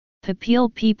Pipil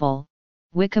people,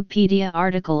 Wikipedia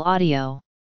article audio.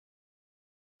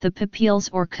 The Pipils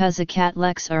or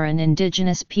Cuscatlecs are an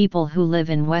indigenous people who live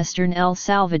in western El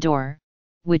Salvador,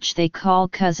 which they call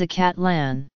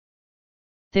Cuscatlan.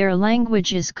 Their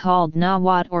language is called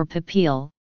Nahuatl or Pipil,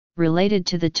 related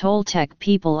to the Toltec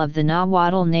people of the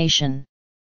Nahuatl nation.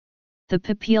 The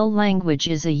Pipil language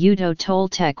is a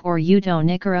Uto-Toltec or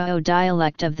Uto-Nicarao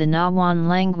dialect of the Nahuatl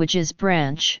languages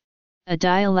branch, a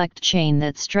dialect chain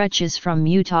that stretches from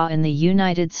Utah in the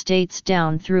United States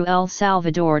down through El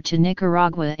Salvador to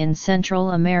Nicaragua in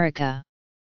Central America.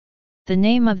 The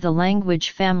name of the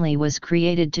language family was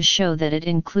created to show that it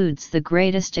includes the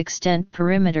greatest extent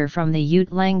perimeter from the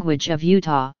Ute language of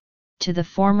Utah, to the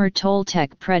former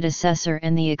Toltec predecessor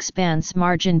and the expanse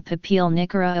margin Pipil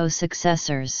Nicarao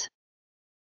successors.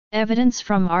 Evidence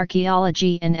from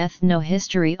archaeology and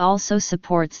ethnohistory also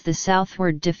supports the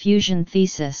southward diffusion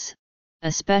thesis,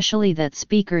 especially that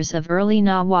speakers of early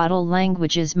Nahuatl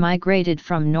languages migrated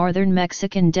from northern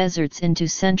Mexican deserts into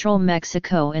central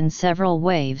Mexico in several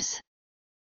waves.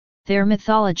 Their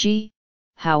mythology,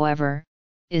 however,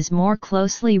 is more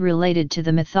closely related to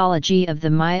the mythology of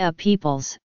the Maya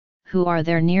peoples, who are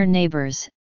their near neighbors,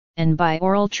 and by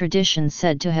oral tradition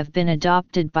said to have been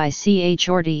adopted by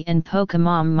Chorti and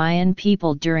Pocomom Mayan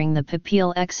people during the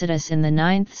Pipil exodus in the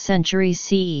 9th century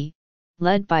CE,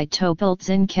 led by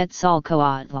Topiltzin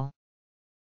Quetzalcoatl.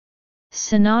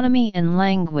 Synonymy and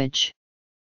language.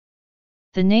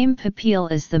 The name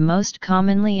Pipil is the most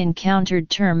commonly encountered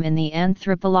term in the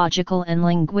anthropological and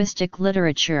linguistic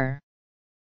literature.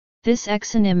 This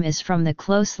exonym is from the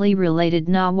closely related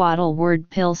Nahuatl word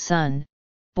pil son,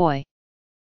 boy.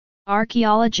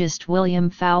 Archaeologist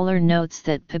William Fowler notes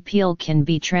that Pipil can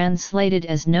be translated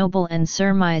as noble and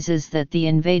surmises that the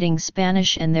invading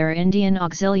Spanish and their Indian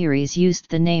auxiliaries used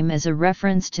the name as a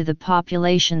reference to the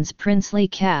population's princely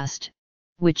caste,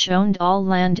 which owned all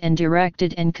land and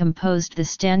directed and composed the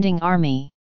standing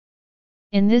army.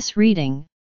 In this reading,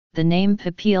 the name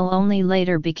Pipil only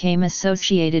later became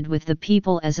associated with the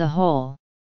people as a whole.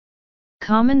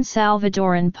 Common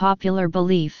Salvadoran popular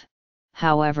belief,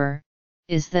 however,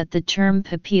 is that the term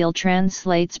Pipil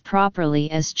translates properly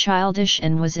as childish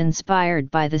and was inspired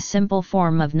by the simple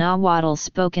form of Nahuatl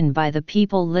spoken by the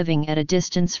people living at a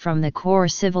distance from the core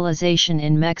civilization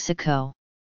in Mexico.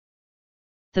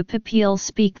 The Pipil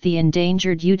speak the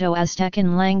endangered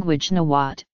Uto-Aztecan language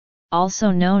Nahuatl,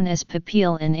 also known as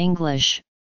Pipil in English,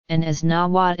 and as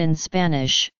Nahuatl in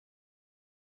Spanish.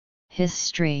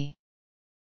 History.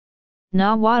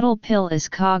 Nahuatl pil is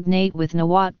cognate with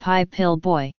Nahuatl Pipil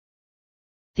boy.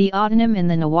 The autonym in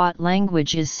the Nahuatl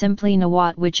language is simply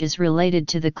Nahuatl, which is related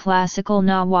to the classical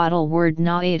Nahuatl word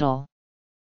Nahuatl.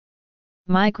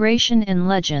 Migration and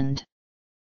legend.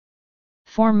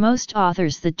 For most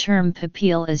authors the term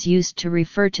Pipil is used to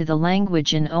refer to the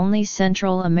language in only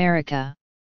Central America.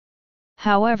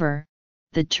 However,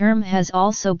 the term has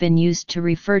also been used to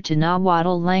refer to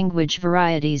Nahuatl language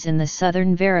varieties in the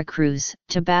southern Veracruz,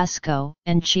 Tabasco,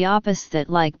 and Chiapas that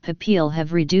like Pipil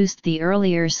have reduced the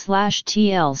earlier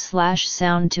 /tl/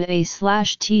 sound to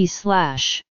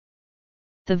a/t/.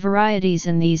 The varieties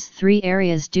in these three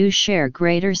areas do share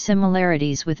greater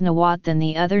similarities with Nahuatl than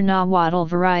the other Nahuatl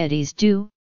varieties do.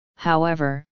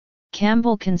 However,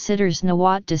 Campbell considers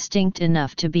Nahuatl distinct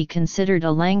enough to be considered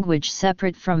a language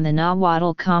separate from the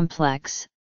Nahuatl complex,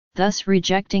 thus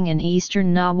rejecting an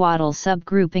Eastern Nahuatl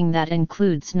subgrouping that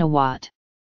includes Nahuatl.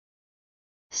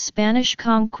 Spanish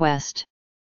conquest.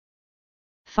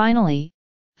 Finally,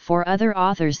 for other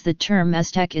authors the term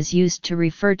Aztec is used to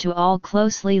refer to all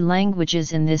closely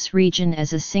languages in this region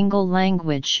as a single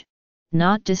language,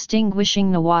 not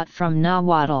distinguishing Nahuatl from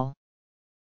Nahuatl.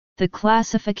 The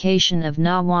classification of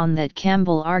Nahuatl that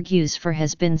Campbell argues for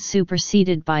has been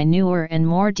superseded by newer and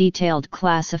more detailed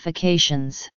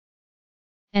classifications.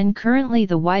 And currently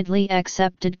the widely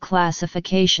accepted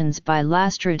classifications by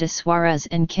Lastra de Suarez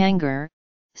and Kanger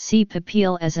see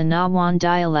Pipil as a Nahuatl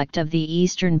dialect of the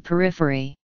eastern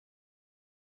periphery.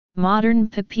 Modern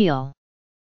Pipil.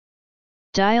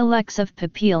 Dialects of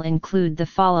Pipil include the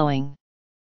following.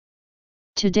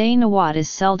 Today Nahuatl is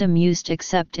seldom used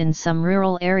except in some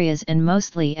rural areas and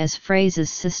mostly as phrases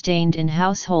sustained in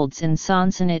households in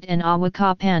Sonsonate and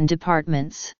Ahuacapan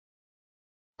departments.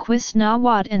 Quis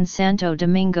Nahuatl and Santo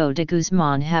Domingo de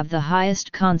Guzman have the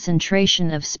highest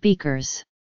concentration of speakers.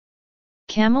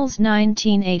 Camel's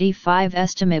 1985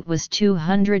 estimate was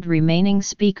 200 remaining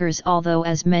speakers, although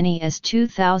as many as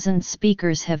 2,000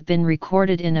 speakers have been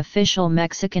recorded in official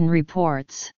Mexican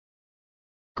reports.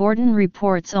 Gordon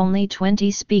reports only 20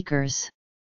 speakers.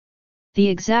 The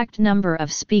exact number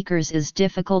of speakers is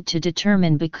difficult to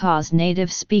determine because native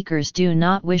speakers do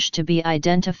not wish to be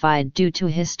identified due to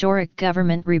historic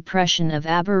government repression of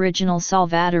Aboriginal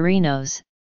Salvadorinos,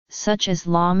 such as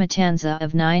La Matanza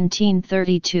of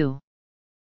 1932.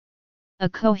 A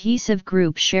cohesive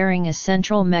group sharing a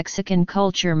central Mexican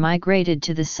culture migrated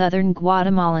to the southern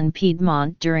Guatemalan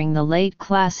Piedmont during the late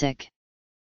Classic.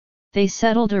 They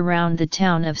settled around the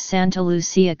town of Santa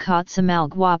Lucia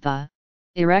Cotzamalguapa,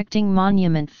 erecting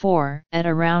monument for at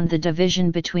around the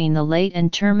division between the late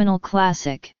and terminal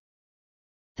Classic.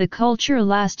 The culture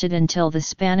lasted until the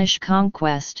Spanish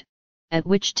conquest, at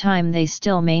which time they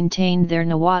still maintained their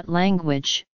Nahuatl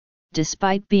language,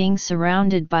 despite being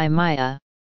surrounded by Maya.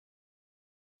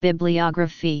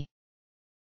 Bibliography.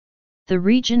 The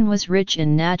region was rich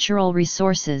in natural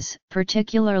resources,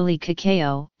 particularly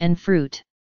cacao, and fruit.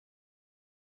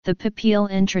 The Pipil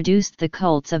introduced the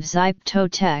cults of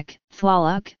Xipe-Totec,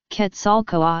 Tlaloc,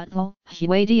 Quetzalcoatl,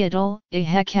 Huadiatl,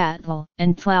 Ihecatl,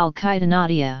 and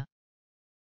Tlalquitanatia.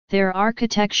 Their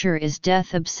architecture is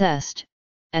death-obsessed,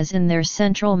 as in their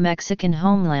central Mexican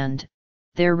homeland,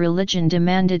 their religion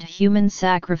demanded human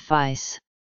sacrifice.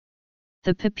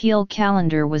 The Pipil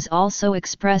calendar was also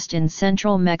expressed in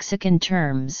central Mexican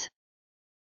terms.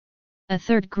 A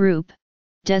third group,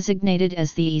 designated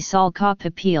as the Isalca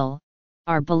Pipil,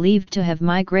 are believed to have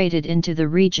migrated into the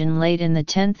region late in the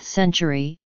 10th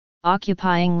century,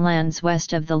 occupying lands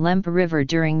west of the Lempa River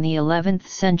during the 11th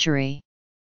century.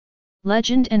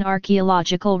 Legend and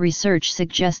archaeological research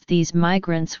suggest these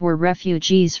migrants were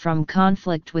refugees from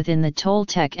conflict within the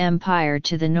Toltec Empire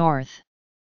to the north.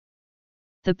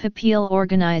 The Pipil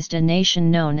organized a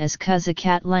nation known as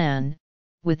Cuscatlan,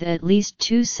 with at least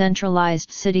 2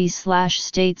 centralized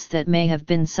cities/states that may have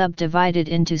been subdivided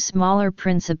into smaller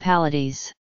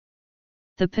principalities.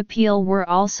 The Pipil were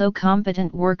also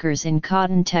competent workers in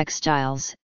cotton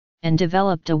textiles, and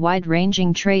developed a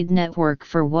wide-ranging trade network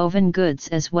for woven goods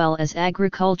as well as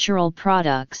agricultural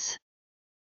products.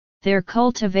 Their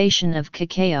cultivation of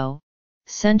cacao,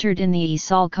 centered in the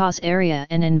Isalcas area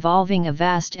and involving a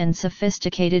vast and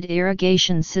sophisticated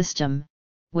irrigation system,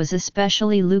 was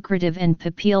especially lucrative, and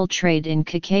Pipil trade in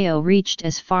cacao reached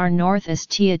as far north as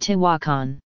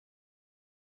Teotihuacan.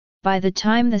 By the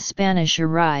time the Spanish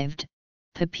arrived,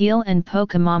 Pipil and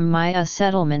Pocomom Maya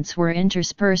settlements were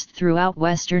interspersed throughout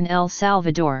western El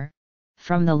Salvador,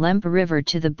 from the Lempa River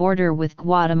to the border with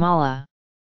Guatemala.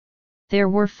 There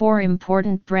were 4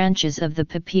 important branches of the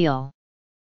Pipil.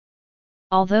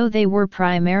 Although they were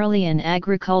primarily an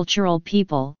agricultural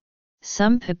people,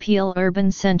 some Pipil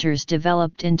urban centers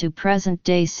developed into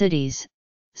present-day cities,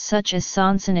 such as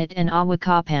Sonsonate and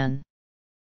Ahuacapan.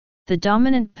 The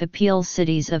dominant Pipil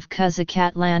cities of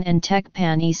Cuscatlan and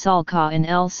Tecpan Isalca in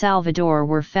El Salvador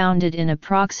were founded in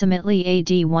approximately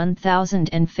AD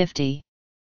 1050.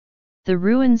 The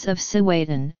ruins of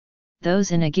Cihuatán,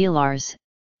 those in Aguilars,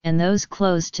 and those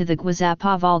close to the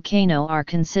Guazapa volcano are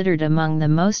considered among the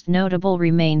most notable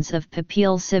remains of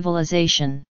Pipil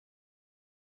civilization.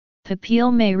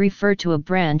 Pipil may refer to a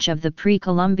branch of the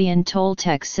pre-Columbian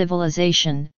Toltec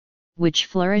civilization, which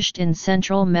flourished in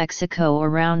central Mexico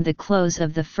around the close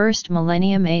of the first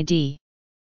millennium AD.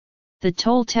 The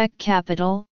Toltec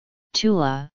capital,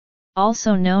 Tula,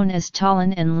 also known as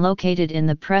Tollan and located in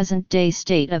the present-day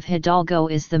state of Hidalgo,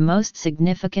 is the most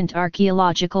significant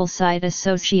archaeological site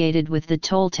associated with the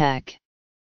Toltec.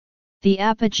 The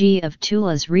apogee of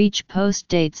Tula's reach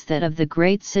postdates that of the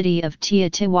great city of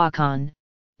Teotihuacan,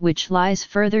 which lies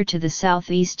further to the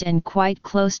southeast and quite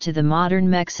close to the modern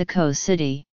Mexico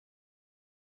City.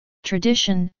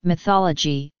 Tradition,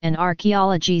 mythology, and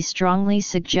archaeology strongly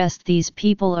suggest these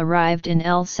people arrived in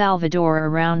El Salvador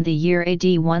around the year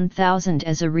AD 1000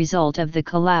 as a result of the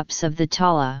collapse of the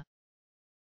Tala.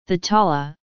 The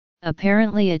Tala,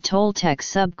 apparently a Toltec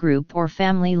subgroup or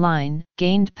family line,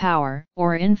 gained power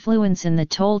or influence in the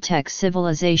Toltec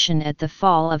civilization at the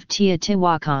fall of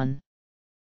Teotihuacan.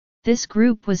 This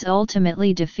group was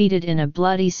ultimately defeated in a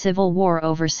bloody civil war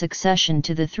over succession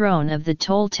to the throne of the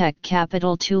Toltec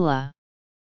capital Tula.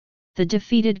 The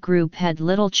defeated group had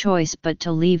little choice but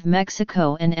to leave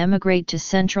Mexico and emigrate to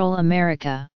Central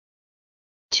America.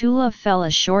 Tula fell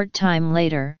a short time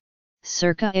later,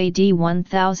 circa AD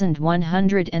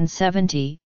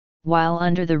 1170, while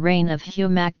under the reign of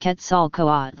Humac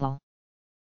Quetzalcoatl.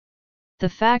 The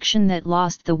faction that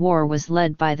lost the war was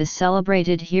led by the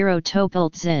celebrated hero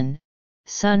Topiltzin,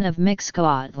 son of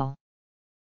Mixcoatl.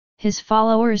 His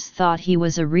followers thought he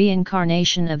was a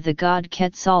reincarnation of the god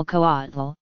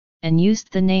Quetzalcoatl, and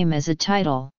used the name as a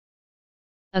title.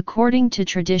 According to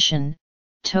tradition,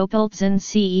 Topiltzin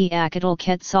ce Akatal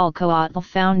Quetzalcoatl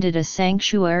founded a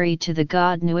sanctuary to the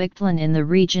god Nuictlan in the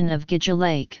region of Gija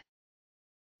Lake.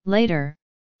 Later,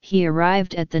 he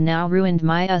arrived at the now ruined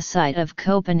Maya site of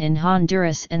Copan in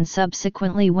Honduras and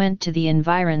subsequently went to the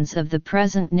environs of the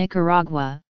present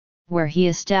Nicaragua, where he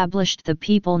established the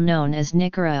people known as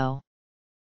Nicarao.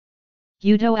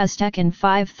 Uto-Aztec in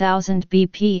 5000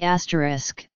 BP*,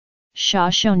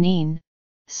 Shoshonin,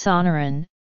 Sonoran,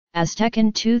 Aztec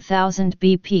in 2000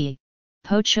 BP,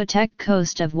 Pochotec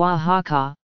coast of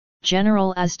Oaxaca,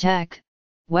 General Aztec,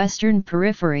 Western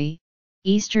Periphery,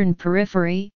 Eastern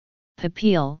Periphery,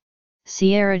 Pipil,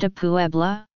 Sierra de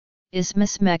Puebla,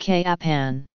 Isthmus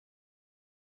Mecayapan.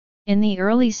 In the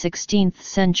early 16th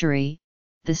century,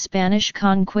 the Spanish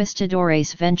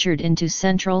conquistadores ventured into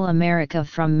Central America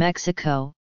from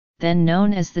Mexico, then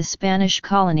known as the Spanish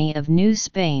colony of New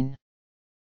Spain.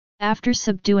 After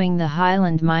subduing the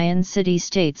highland Mayan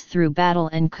city-states through battle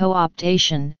and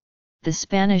co-optation, the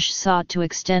Spanish sought to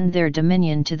extend their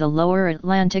dominion to the lower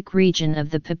Atlantic region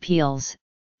of the Pipils,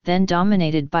 then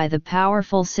dominated by the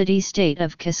powerful city-state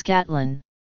of Cuscatlan.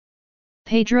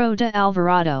 Pedro de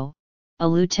Alvarado, a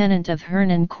lieutenant of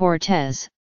Hernán Cortés,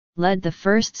 led the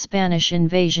first Spanish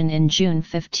invasion in June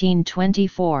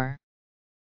 1524.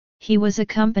 He was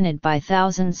accompanied by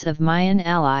thousands of Mayan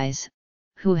allies,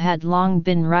 who had long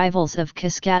been rivals of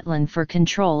Cuscatlan for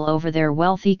control over their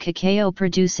wealthy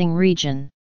cacao-producing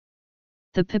region.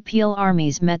 The Pipil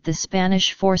armies met the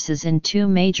Spanish forces in two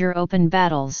major open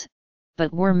battles,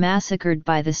 but were massacred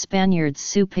by the Spaniards'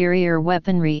 superior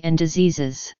weaponry and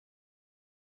diseases.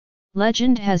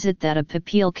 Legend has it that a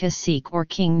Pipil cacique or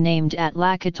king named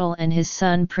Atlacatal and his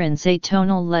son Prince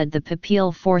Atonal led the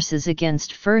Pipil forces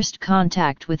against first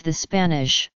contact with the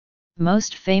Spanish,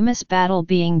 most famous battle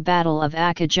being Battle of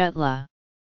Acajutla.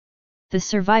 The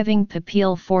surviving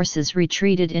Pipil forces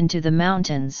retreated into the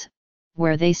mountains,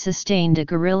 where they sustained a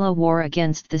guerrilla war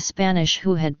against the Spanish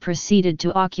who had proceeded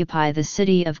to occupy the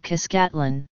city of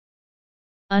Cuscatlan.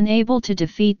 Unable to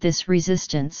defeat this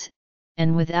resistance,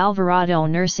 and with Alvarado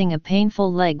nursing a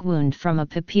painful leg wound from a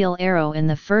Pipil arrow in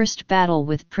the first battle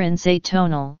with Prince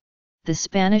Atonal, the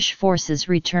Spanish forces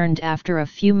returned after a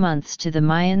few months to the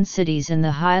Mayan cities in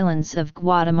the highlands of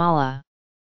Guatemala.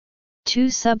 Two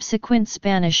subsequent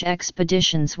Spanish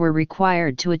expeditions were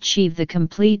required to achieve the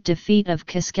complete defeat of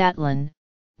Cuscatlan,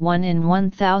 one in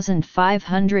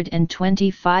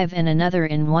 1525 and another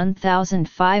in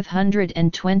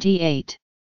 1528.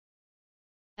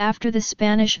 After the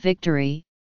Spanish victory,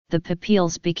 the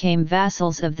Pipils became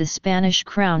vassals of the Spanish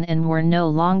crown and were no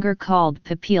longer called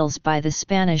Pipils by the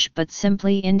Spanish but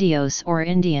simply Indios or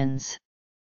Indians.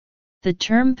 The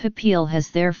term Pipil has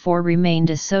therefore remained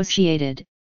associated,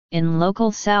 in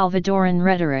local Salvadoran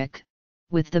rhetoric,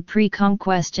 with the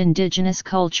pre-conquest indigenous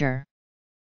culture.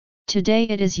 Today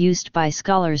it is used by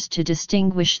scholars to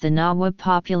distinguish the Nahua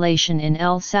population in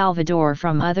El Salvador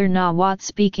from other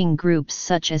Nahuatl-speaking groups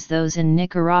such as those in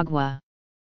Nicaragua.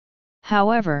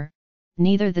 However,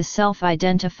 neither the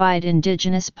self-identified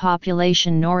indigenous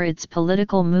population nor its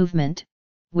political movement,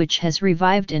 which has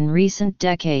revived in recent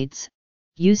decades,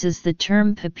 uses the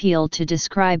term Pipil to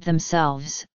describe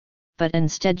themselves, but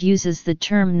instead uses the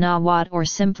term Nahuatl or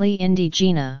simply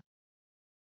Indigena.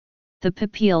 The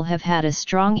Pipil have had a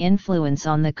strong influence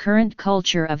on the current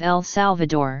culture of El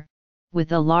Salvador,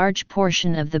 with a large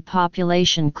portion of the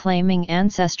population claiming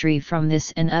ancestry from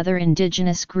this and other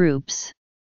indigenous groups.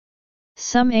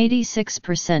 Some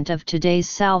 86% of today's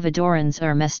Salvadorans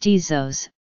are mestizos,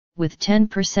 with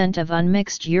 10% of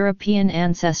unmixed European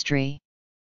ancestry.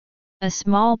 A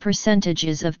small percentage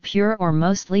is of pure or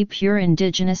mostly pure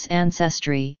indigenous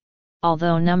ancestry,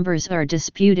 although numbers are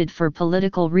disputed for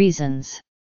political reasons.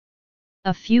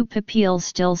 A few Pipils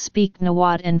still speak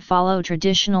Nahuatl and follow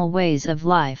traditional ways of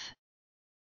life.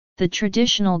 The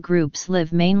traditional groups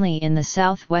live mainly in the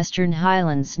southwestern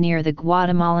highlands near the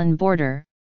Guatemalan border,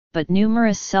 but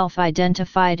numerous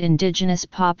self-identified indigenous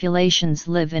populations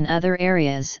live in other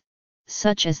areas,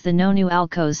 such as the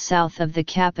Nonualcos south of the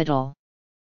capital.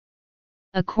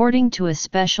 According to a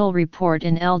special report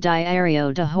in El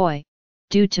Diario de Hoy,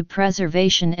 due to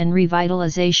preservation and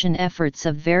revitalization efforts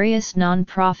of various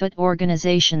non-profit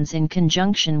organizations in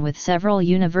conjunction with several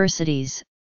universities,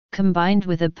 combined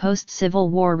with a post-Civil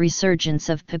War resurgence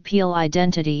of Pipil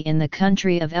identity in the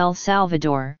country of El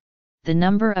Salvador, the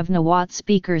number of Nahuatl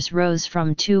speakers rose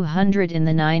from 200 in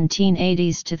the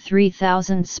 1980s to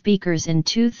 3,000 speakers in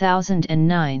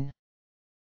 2009.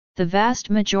 The vast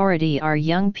majority are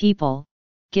young people,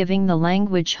 giving the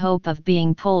language hope of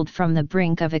being pulled from the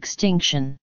brink of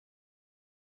extinction.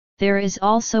 There is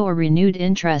also a renewed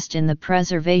interest in the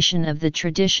preservation of the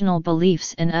traditional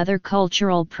beliefs and other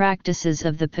cultural practices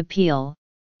of the Pipil,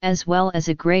 as well as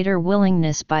a greater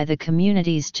willingness by the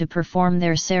communities to perform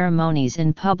their ceremonies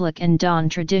in public and don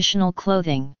traditional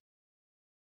clothing.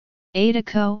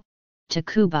 Ataco,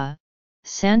 Tacuba,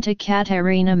 Santa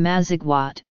Catarina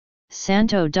Mazagwat,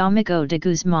 Santo Domingo de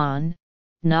Guzman,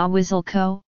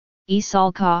 Nahuizalco,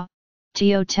 Isalca,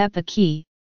 Teotepaqui,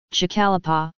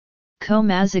 Chicalapa,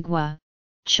 Comazagua,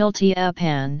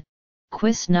 Chiltiapan,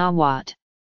 Quisnawat.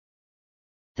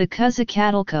 The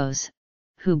Cuzacatlcos,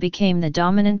 who became the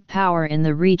dominant power in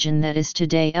the region that is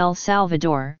today El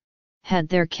Salvador, had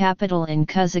their capital in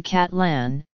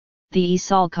Cuzcatlan. The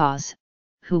Isalcas,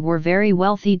 who were very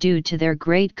wealthy due to their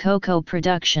great cocoa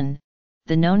production,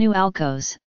 the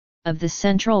Nonualcos, of the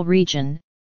central region,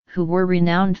 who were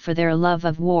renowned for their love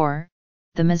of war,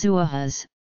 the Mazuahas,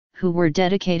 who were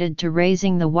dedicated to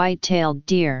raising the white-tailed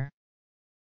deer.